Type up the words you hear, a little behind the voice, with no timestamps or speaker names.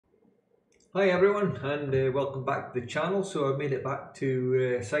Hi everyone, and welcome back to the channel. So I've made it back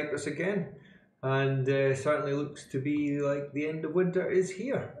to Cyprus again, and certainly looks to be like the end of winter is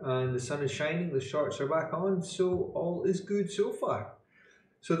here and the sun is shining, the shorts are back on, so all is good so far.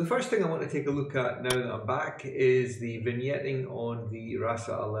 So the first thing I want to take a look at now that I'm back is the vignetting on the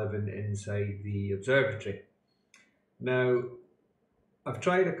RASA11 inside the observatory. Now, I've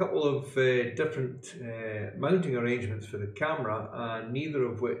tried a couple of different mounting arrangements for the camera, and neither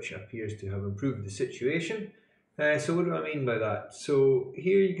of which appears to have improved the situation. So what do I mean by that? So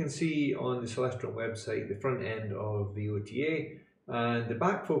here you can see on the Celestron website the front end of the OTA, and the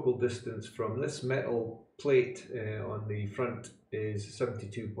back focal distance from this metal plate on the front is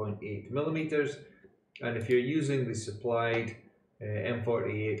 72.8 millimeters, and if you're using the supplied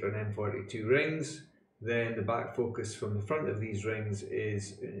M48 or M42 rings, then the back focus from the front of these rings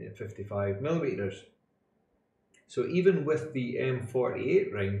is 55 millimeters. So even with the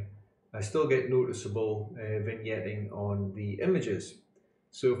M48 ring, I still get noticeable vignetting on the images.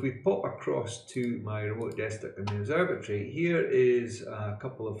 So if we pop across to my remote desktop in the observatory, here is a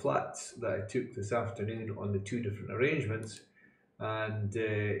couple of flats that I took this afternoon on the two different arrangements, and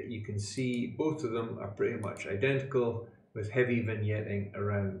you can see both of them are pretty much identical with heavy vignetting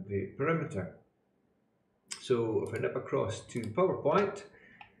around the perimeter. So if I nip across to PowerPoint,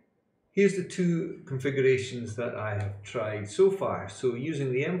 here's the two configurations that I have tried so far. So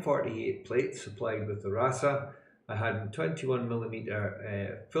using the M48 plate supplied with the RASA, I had a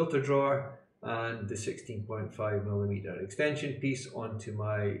 21mm filter drawer and the 16.5mm extension piece onto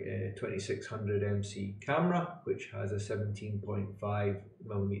my 2600 MC camera, which has a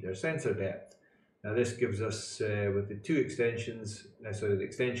 17.5mm sensor depth. Now this gives us, with the two extensions, the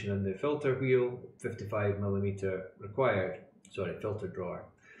extension and the filter wheel, 55mm required, filter drawer.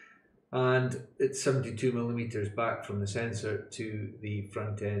 And it's 72mm back from the sensor to the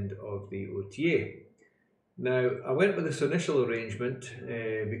front end of the OTA. Now I went with this initial arrangement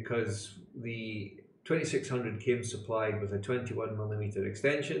because the 2600 came supplied with a 21mm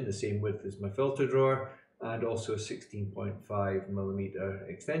extension, the same width as my filter drawer, and also a 16.5mm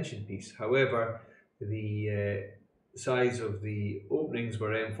extension piece. However, the size of the openings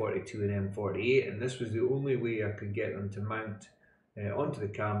were M42 and M48, and this was the only way I could get them to mount onto the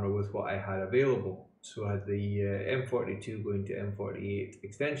camera with what I had available. So I had the M42 going to M48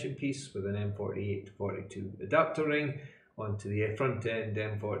 extension piece with an M48 to 42 adapter ring onto the front end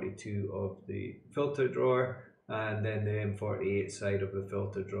M42 of the filter drawer, and then the M48 side of the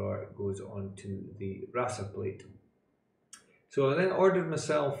filter drawer goes onto the RASA plate. So I then ordered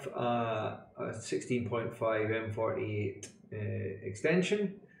myself a 16.5 M48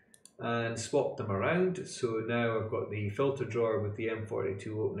 extension and swapped them around. So now I've got the filter drawer with the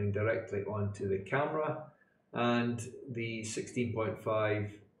M42 opening directly onto the camera, and the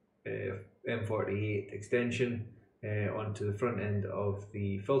 16.5 M48 extension onto the front end of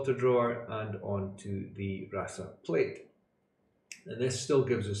the filter drawer and onto the RASA plate. And this still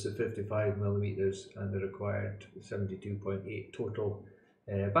gives us the 55mm and the required 72.8 total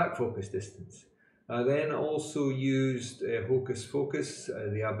back focus distance. I then also used Hocus Focus,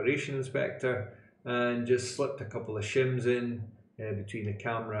 the aberration inspector, and just slipped a couple of shims in between the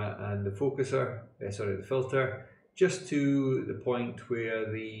camera and the focuser, the filter, just to the point where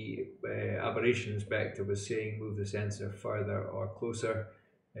the aberration inspector was saying move the sensor further or closer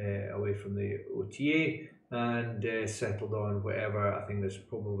away from the OTA, and settled on whatever. I think there's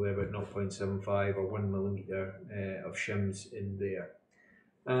probably about 0.75 or 1mm of shims in there.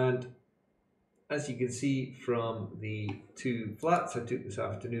 And as you can see from the two flats I took this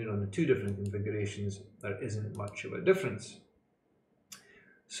afternoon on the two different configurations, there isn't much of a difference.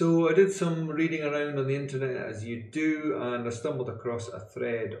 So I did some reading around on the internet, as you do, and I stumbled across a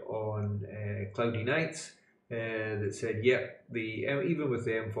thread on Cloudy Nights that said, yep, even with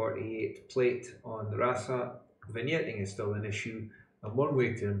the M48 plate on the RASA, vignetting is still an issue, and one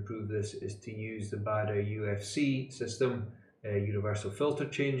way to improve this is to use the Baader UFC system, Universal Filter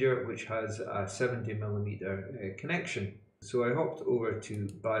Changer, which has a 70mm connection. So I hopped over to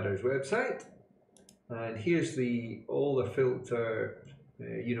Baader's website, and here's all the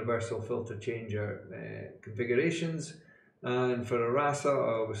Universal Filter Changer configurations. And for a RASA,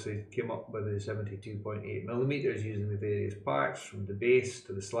 I obviously came up with the 72.8mm using the various parts, from the base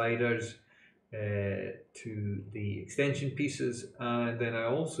to the sliders to the extension pieces. And then I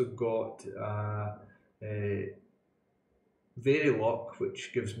also got Varilock,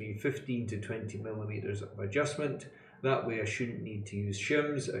 which gives me 15 to 20mm of adjustment. That way I shouldn't need to use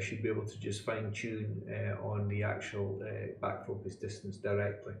shims. I should be able to just fine tune on the actual back focus distance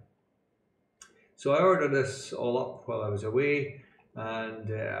directly. So I ordered this all up while I was away. and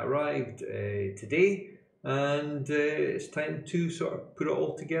arrived today, and it's time to sort of put it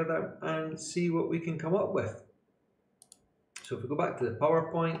all together and see what we can come up with. So if we go back to the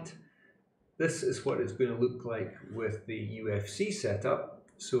PowerPoint, this is what it's going to look like with the UFC setup.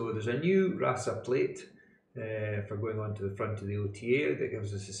 So there's a new RASA plate for going onto the front of the OTA that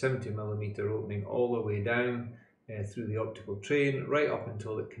gives us a 70mm opening all the way down through the optical train, right up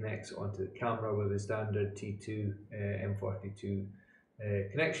until it connects onto the camera with a standard T2 M42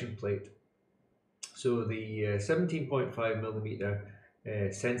 connection plate. So the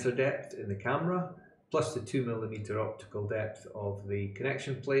 17.5mm sensor depth in the camera, plus the 2mm optical depth of the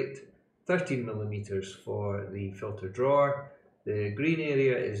connection plate, 13mm for the filter drawer. The green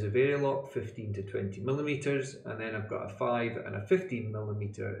area is a Varilock 15 to 20mm, and then I've got a 5 and a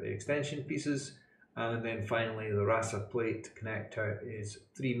 15mm extension pieces, and then finally the RASA plate connector is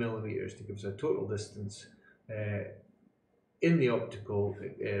 3mm to give us a total distance in the optical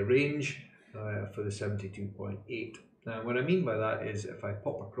range for the 72.8. Now what I mean by that is if I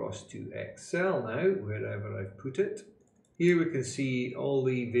pop across to Excel now, wherever I've put it, here we can see all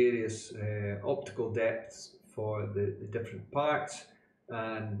the various optical depths for the different parts,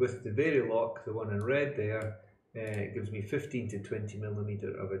 and with the Varilock, the one in red there, it gives me 15 to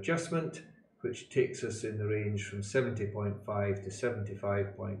 20mm of adjustment, which takes us in the range from 70.5 to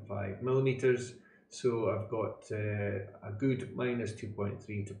 75.5mm. So I've got a good minus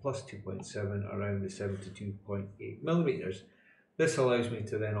 2.3 to plus 2.7 around the 72.8mm. This allows me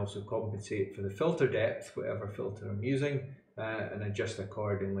to then also compensate for the filter depth, whatever filter I'm using, and adjust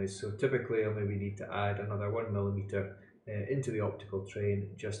accordingly. So typically I'll maybe need to add another 1mm into the optical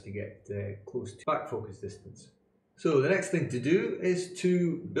train just to get close to back focus distance. So the next thing to do is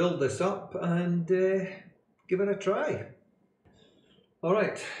to build this up and give it a try.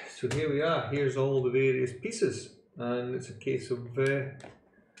 Alright, so here we are. Here's all the various pieces, and it's a case of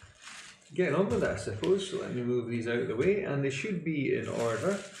getting on with it, I suppose. So let me move these out of the way, and they should be in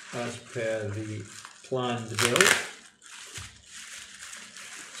order as per the planned build.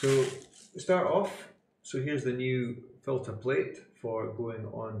 So start off, so here's the new filter plate for going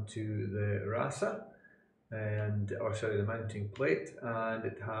onto the RASA, the mounting plate, and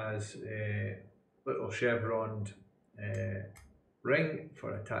it has a little chevroned ring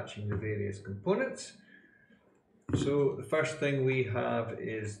for attaching the various components. So the first thing we have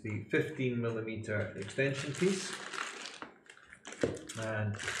is the 15mm extension piece,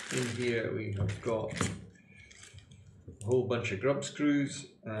 and in here we have got a whole bunch of grub screws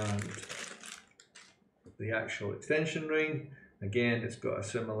and the actual extension ring. Again, it's got a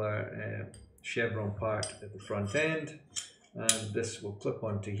similar chevron part at the front end, and this will clip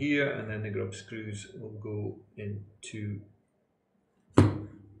onto here, and then the grub screws will go into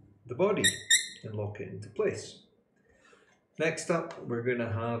the body and lock it into place. Next up, we're going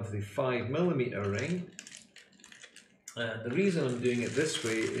to have the 5mm ring, and the reason I'm doing it this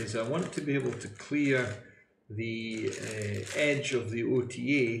way is I want to be able to clear the edge of the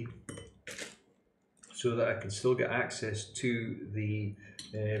OTA so that I can still get access to the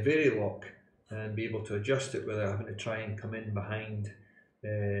Varilock and be able to adjust it without having to try and come in behind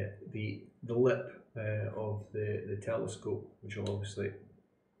the lip of the telescope, which will obviously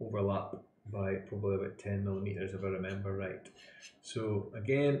overlap by probably about 10mm if I remember right. So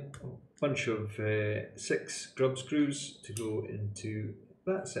again, a bunch of 6 grub screws to go into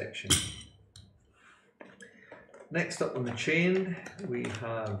that section. Next up on the chain we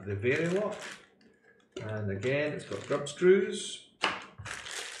have the Varilock, and again it's got grub screws.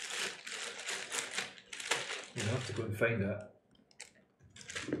 You'll have to go and find that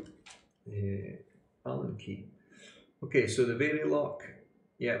Allen key. Okay, so the Varilock,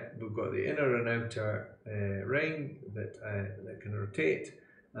 yeah, we've got the inner and outer ring that can rotate,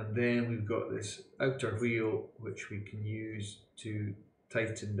 and then we've got this outer wheel which we can use to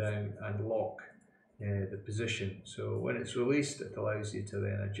tighten down and lock the position. So when it's released, it allows you to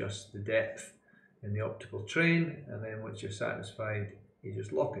then adjust the depth in the optical train, and then once you're satisfied, you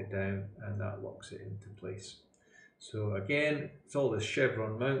just lock it down and that locks it into place. So again, it's all the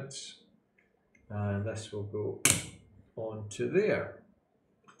chevron mounts, and this will go onto there.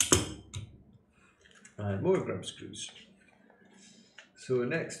 And more grub screws. So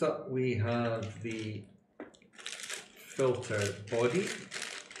next up we have the filter body,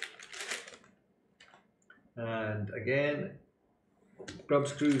 and again grub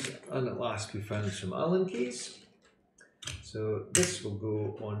screws, and at last we found some Allen keys. So this will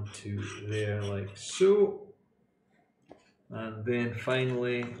go onto there like so, and then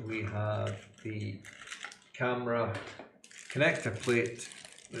finally we have the camera connector plate.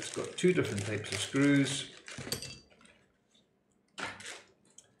 It's got 2 different types of screws,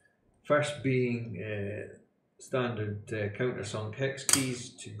 First being standard countersunk hex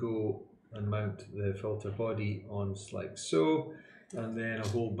keys to go and mount the filter body on like so, and then a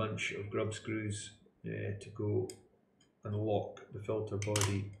whole bunch of grub screws to go and lock the filter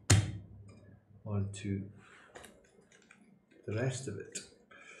body onto the rest of it.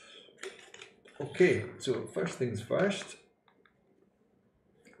 Okay, so first things first,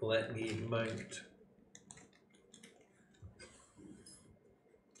 let me mount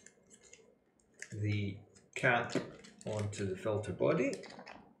the cap onto the filter body.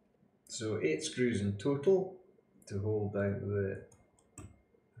 So 8 screws in total to hold down the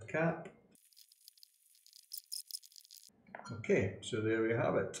cap. Okay, so there we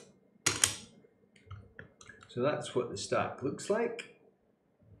have it. So that's what the stack looks like.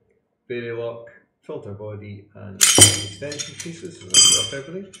 Varilock, filter body and extension pieces, so that's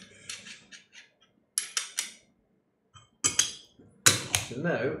everything. So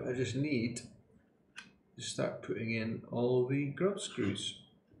now I just need to start putting in all the grub screws,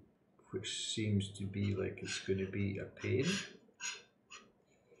 which seems to be like it's going to be a pain.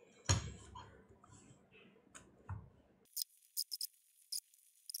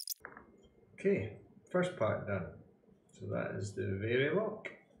 Okay, first part done. So that is the Varilock.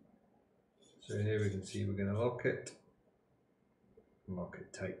 So here we can see we're going to lock it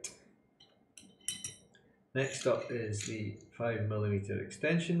tight. Next up is the 5mm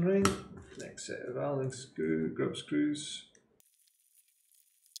extension ring. Next set of Allen grub screws.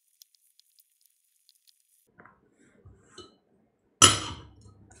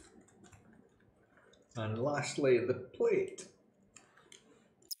 And lastly, the plate.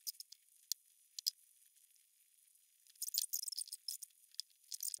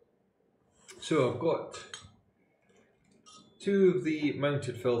 So I've got 2 of the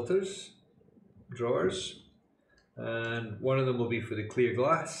mounted filters, drawers, and one of them will be for the clear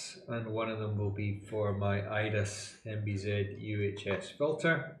glass and one of them will be for my IRAS MBZ UHS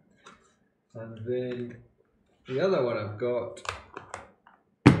filter. And then the other one I've got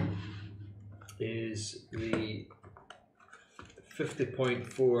is the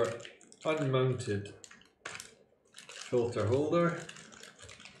 50.4 unmounted filter holder,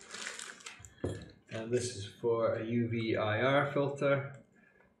 and this is for a UV IR filter,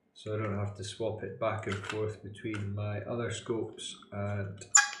 so I don't have to swap it back and forth between my other scopes and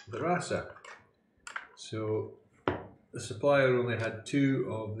the RASA. So the supplier only had 2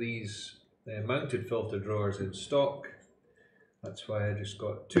 of these mounted filter drawers in stock. That's why I just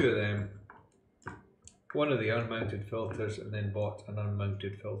got 2 of them, one of the unmounted filters, and then bought an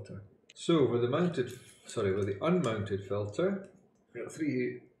unmounted filter. So with the unmounted filter, we've got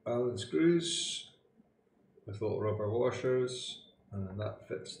 3 Allen screws with little rubber washers, and that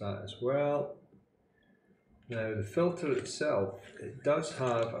fits that as well. Now the filter itself, it does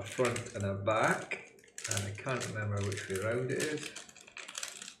have a front and a back, and I can't remember which way around it is.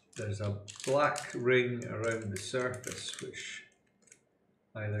 There's a black ring around the surface which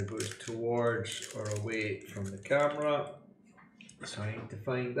either goes towards or away from the camera, so I need to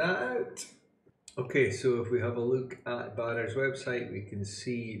find that out. Okay, so if we have a look at Baader's website, we can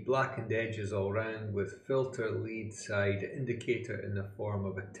see blackened edges all round with filter lead side indicator in the form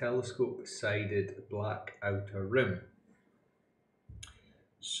of a telescope sided black outer rim.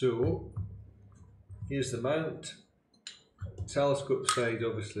 So here's the mount. Telescope side,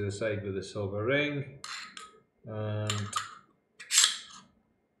 obviously the side with the silver ring, and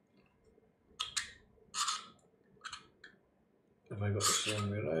have I got this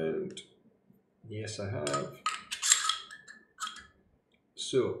wrong way around? Yes, I have.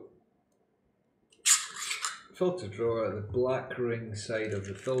 So, filter drawer, the black ring side of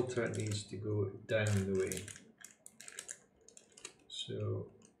the filter needs to go down the way. So,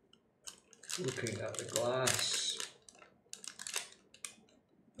 looking at the glass,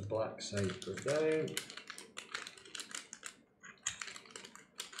 the black side goes down.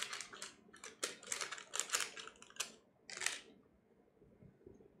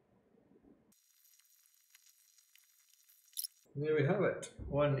 And there we have it,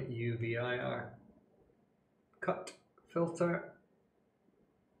 one UVIR cut filter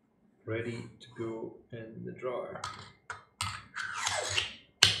ready to go in the drawer.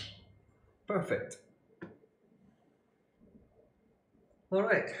 Perfect.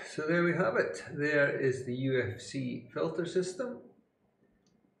 Alright, so there we have it. There is the UFC filter system,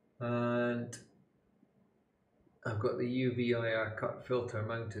 and I've got the UVIR cut filter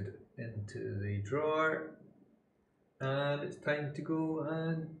mounted into the drawer, and it's time to go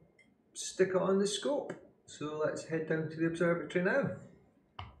and stick it on the scope. So let's head down to the observatory now.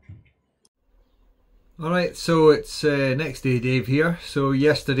 Alright, so it's next day Dave here. So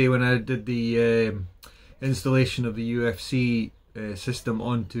yesterday when I did the installation of the UFC system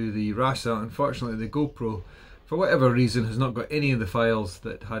onto the RASA, unfortunately the GoPro, for whatever reason, has not got any of the files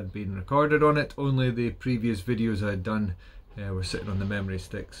that had been recorded on it. Only the previous videos I had done were sitting on the memory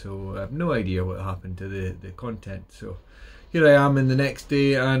stick, so I have no idea what happened to the content. So here I am in the next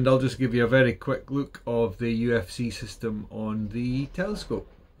day, and I'll just give you a very quick look of the UFC system on the telescope.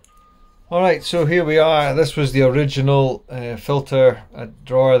 Alright, so here we are. This was the original filter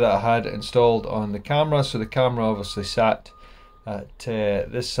drawer that I had installed on the camera. So the camera obviously sat at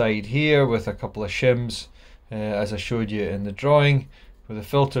this side here with a couple of shims, as I showed you in the drawing, with a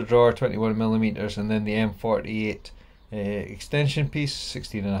filter drawer 21mm, and then the M48 extension piece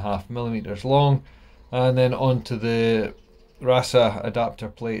 16.5mm long, and then onto the RASA adapter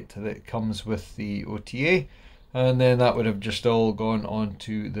plate that comes with the OTA. And then that would have just all gone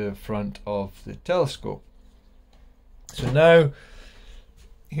onto the front of the telescope. So now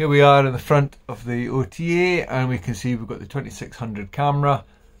here we are in the front of the OTA, and we can see we've got the 2600 camera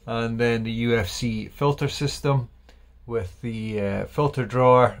and then the UFC filter system with the filter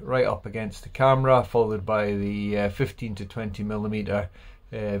drawer right up against the camera, followed by the 15 to 20mm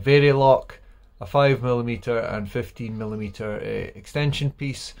Varilock, a 5mm and 15mm extension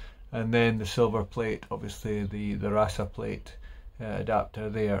piece, and then the silver plate, obviously the RASA plate adapter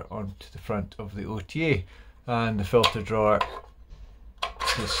there onto the front of the OTA, and the filter drawer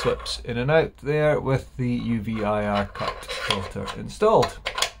just slips in and out there with the UV IR cut filter installed.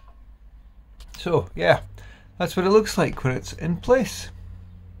 So yeah, that's what it looks like when it's in place.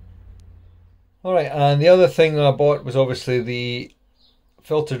 Alright, and the other thing I bought was obviously the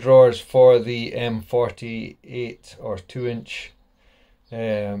filter drawers for the M48 or 2-inch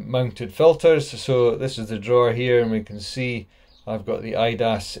mounted filters. So this is the drawer here, and we can see I've got the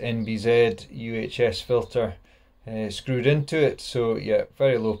IDAS NBZ UHS filter screwed into it. So yeah,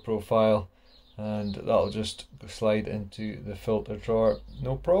 very low profile, and that'll just slide into the filter drawer,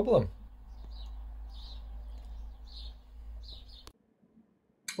 no problem.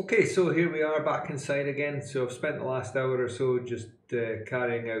 Okay, so here we are back inside again. So I've spent the last hour or so just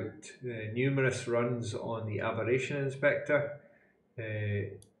carrying out numerous runs on the aberration inspector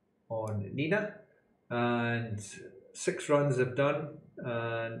on Nina, and 6 runs I've done,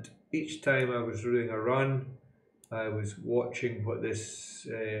 and each time I was doing a run I was watching what this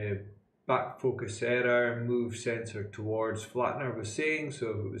back focus error, move sensor towards flattener was saying,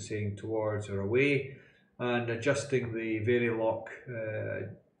 so if it was saying towards or away, and adjusting the Varilock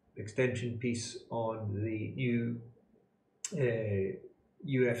extension piece on the new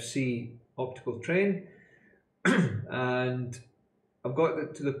UFC optical train. And I've got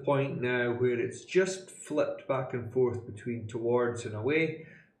it to the point now where it's just flipped back and forth between towards and away,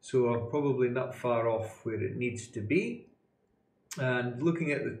 so I'm probably not far off where it needs to be. And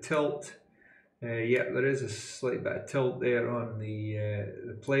looking at the tilt, yeah, there is a slight bit of tilt there on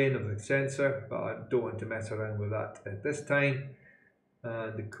the plane of the sensor, but I don't want to mess around with that at this time.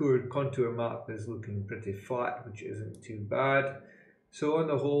 And the contour map is looking pretty flat, which isn't too bad. So on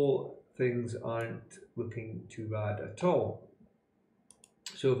the whole, things aren't looking too bad at all.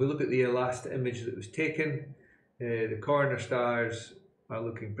 So if we look at the last image that was taken, the corner stars are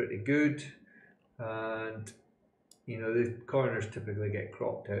looking pretty good, and you know the corners typically get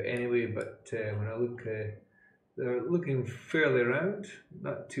cropped out anyway, but when I look, they're looking fairly round,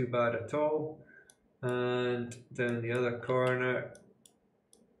 not too bad at all. And down the other corner,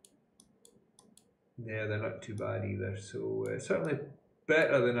 yeah, they're not too bad either. So certainly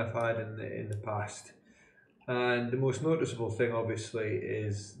better than I've had in the past. And the most noticeable thing obviously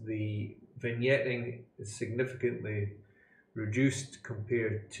is the vignetting is significantly reduced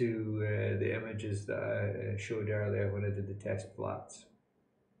compared to the images that I showed earlier when I did the test flats.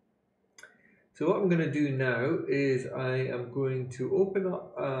 So what I'm going to do now is I am going to open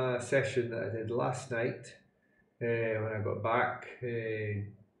up a session that I did last night when I got back.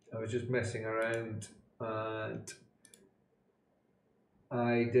 I was just messing around, and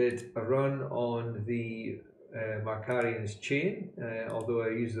I did a run on the Markarian's chain, although I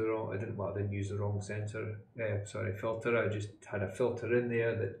used the wrong, I didn't use the wrong sensor, filter. I just had a filter in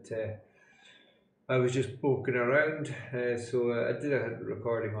there that I was just poking around, so I did a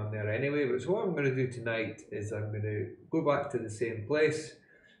recording on there anyway. But so what I'm going to do tonight is I'm going to go back to the same place,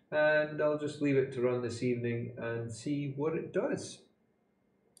 and I'll just leave it to run this evening and see what it does.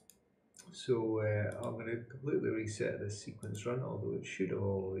 So I'm going to completely reset this sequence run, although it should have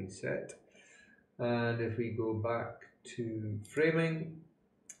all reset. And if we go back to framing,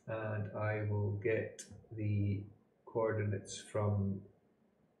 and I will get the coordinates from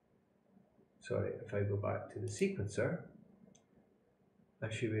sorry, if I go back to the sequencer, I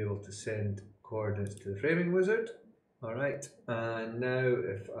should be able to send coordinates to the framing wizard. Alright, and now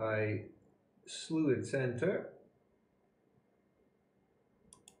if I slew in center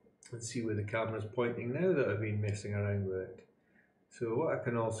and see where the camera's pointing now that I've been messing around with it. So what I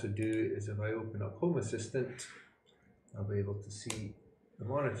can also do is if I open up Home Assistant, I'll be able to see the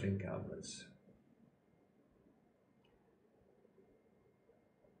monitoring cameras.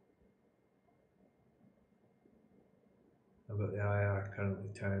 I've got the IR currently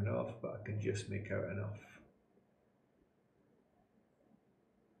turned off, but I can just make out enough.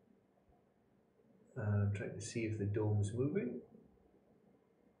 I'm trying to see if the dome's moving.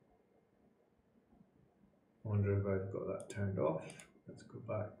 I wonder if I've got that turned off. Let's go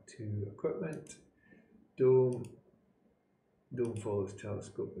back to equipment. Dome follows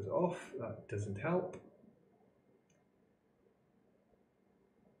telescope is off. That doesn't help.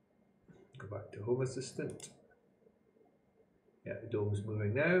 Go back to Home Assistant. Yeah, the dome's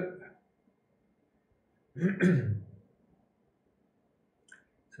moving now.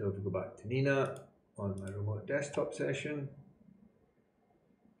 So if we go back to Nina on my remote desktop session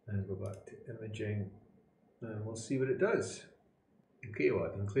and go back to imaging, and we'll see what it does. Okay, well I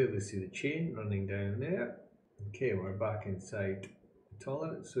can clearly see the chain running down there. Okay, we're back inside the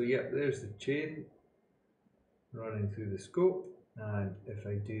tolerance. So yeah, there's the chain running through the scope, and if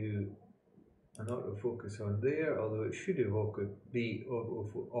I do an autofocus on there, although it should have be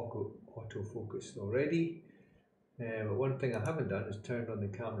auto-focused already. But one thing I haven't done is turned on the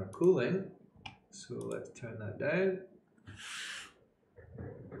camera cooling, so let's turn that down.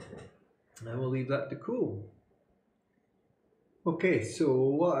 And we'll leave that to cool. Okay, so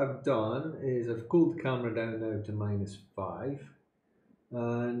what I've done is I've cooled the camera down now to -5,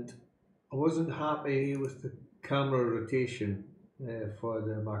 and I wasn't happy with the camera rotation for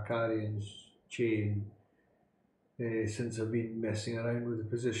the Markarian's chain since I've been messing around with the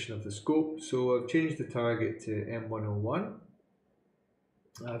position of the scope. So I've changed the target to M101.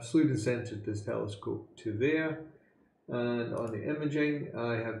 I've slewed and centered this telescope to there, and on the imaging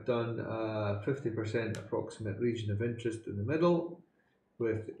I have done a 50% approximate region of interest in the middle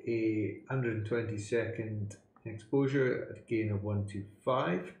with a 120-second exposure at a gain of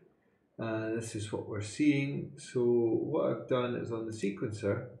 125. This is what we're seeing. So what I've done is on the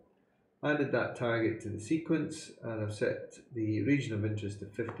sequencer, added that target to the sequence, and I've set the region of interest to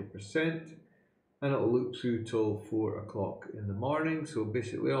 50%, and it'll loop through till 4 o'clock in the morning. So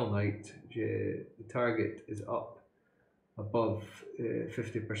basically all night the target is up above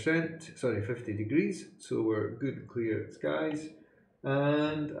 50%, sorry, 50 degrees. So we're good clear skies,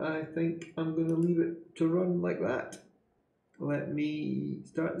 and I think I'm going to leave it to run like that. Let me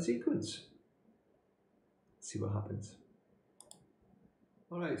start the sequence. See what happens.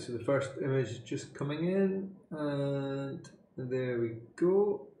 Alright, so the first image is just coming in, and there we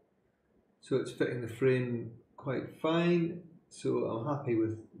go. So it's fitting the frame quite fine, so I'm happy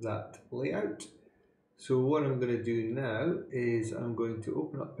with that layout. So what I'm going to do now is I'm going to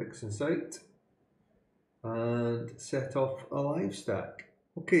open up PixInsight and set off a live stack.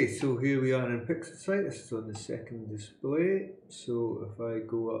 Okay, so here we are in PixInsight. This is on the second display. So if I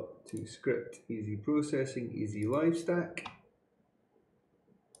go up to Script, Easy Processing, Easy Live Stack,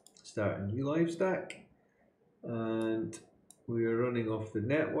 start a new live stack, and we are running off the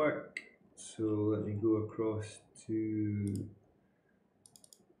network. So let me go across to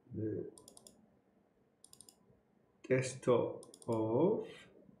the desktop of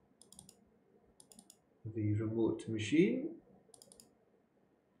the remote machine,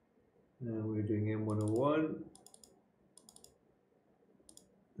 and we're doing M101,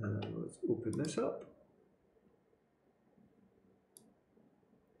 and let's open this up.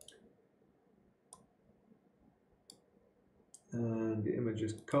 And the image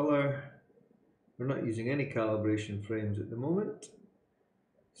is color. We're not using any calibration frames at the moment,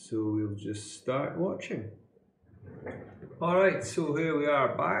 so we'll just start watching. Alright, so here we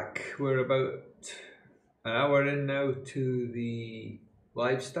are back. We're about an hour in now to the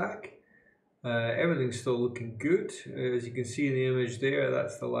live stack. Everything's still looking good. As you can see in the image there,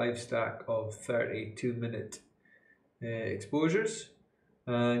 that's the live stack of 32-minute exposures.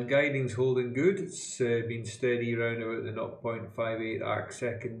 And guiding's holding good. It's been steady around about the 0.58 arc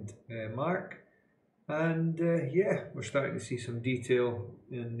second mark. And yeah, we're starting to see some detail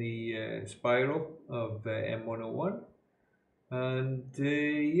in the spiral of M101. And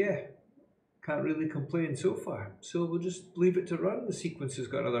yeah, can't really complain so far. So we'll just leave it to run. The sequence has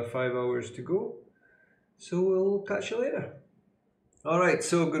got another 5 hours to go. So we'll catch you later. Alright,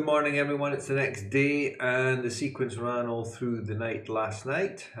 so good morning everyone, it's the next day and the sequence ran all through the night last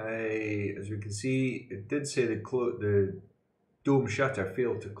night. As you can see, it did say the dome shutter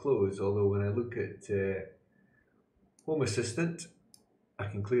failed to close, although when I look at Home Assistant, I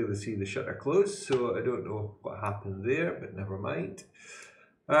can clearly see the shutter close, so I don't know what happened there, but never mind.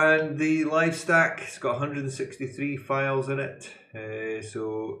 And the live stack, it's got 163 files in it,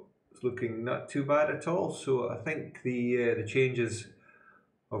 so it's looking not too bad at all. So I think the changes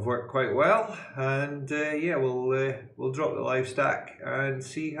have worked quite well, and yeah, we'll drop the live stack and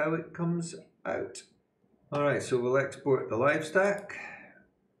see how it comes out. All right, so we'll export the live stack,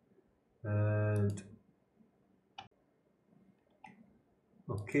 and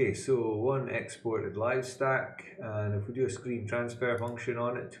okay, so one exported live stack, and if we do a screen transfer function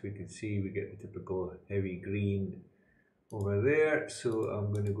on it, we can see we get the typical heavy green over there. So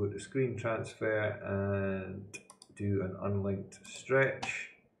I'm going to go to screen transfer and do an unlinked stretch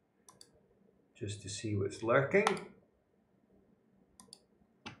just to see what's lurking.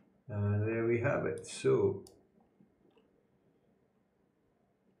 And there we have it. So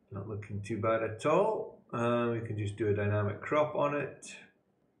not looking too bad at all. We can just do a dynamic crop on it,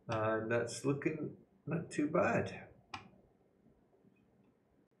 and that's looking not too bad.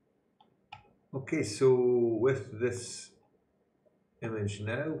 Okay, so with this image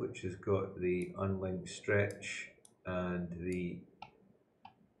now, which has got the unlinked stretch and the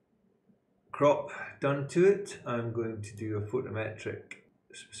crop done to it, I'm going to do a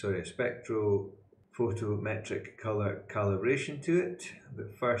spectrophotometric color calibration to it.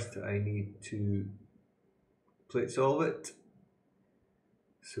 But first I need to plate solve it.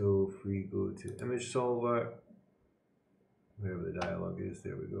 So if we go to image solver, wherever the dialog is,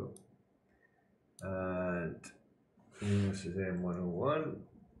 there we go. And this is M101.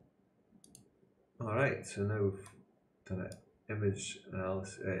 Alright, so now we've done an image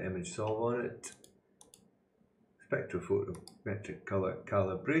analysis, image solve on it. Spectrophotometric color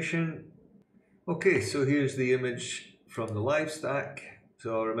calibration. Okay, so here's the image from the live stack.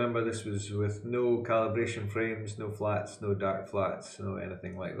 So remember, this was with no calibration frames, no flats, no dark flats, no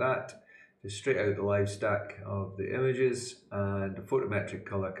anything like that. Just straight out the live stack of the images, and a photometric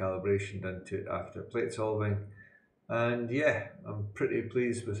color calibration done to it after plate solving. And yeah, I'm pretty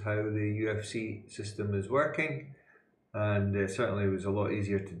pleased with how the UFC system is working. And certainly it was a lot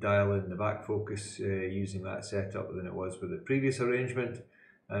easier to dial in the back focus using that setup than it was with the previous arrangement.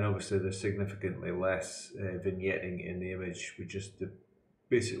 And obviously there's significantly less vignetting in the image, with just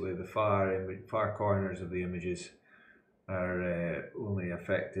basically the far corners of the images are only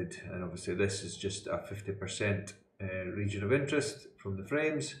affected, and obviously this is just a 50% region of interest from the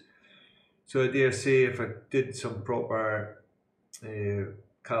frames. So I dare say if I did some proper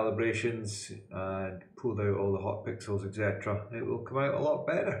calibrations and pulled out all the hot pixels, etc., it will come out a lot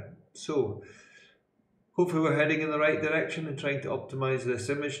better. So hopefully we're heading in the right direction and trying to optimize this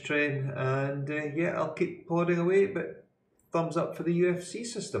image train, and yeah, I'll keep plodding away, but thumbs up for the UFC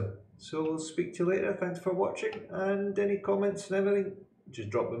system. So we'll speak to you later. Thanks for watching, and any comments and everything,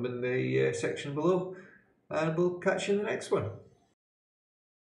 just drop them in the section below, and we'll catch you in the next one.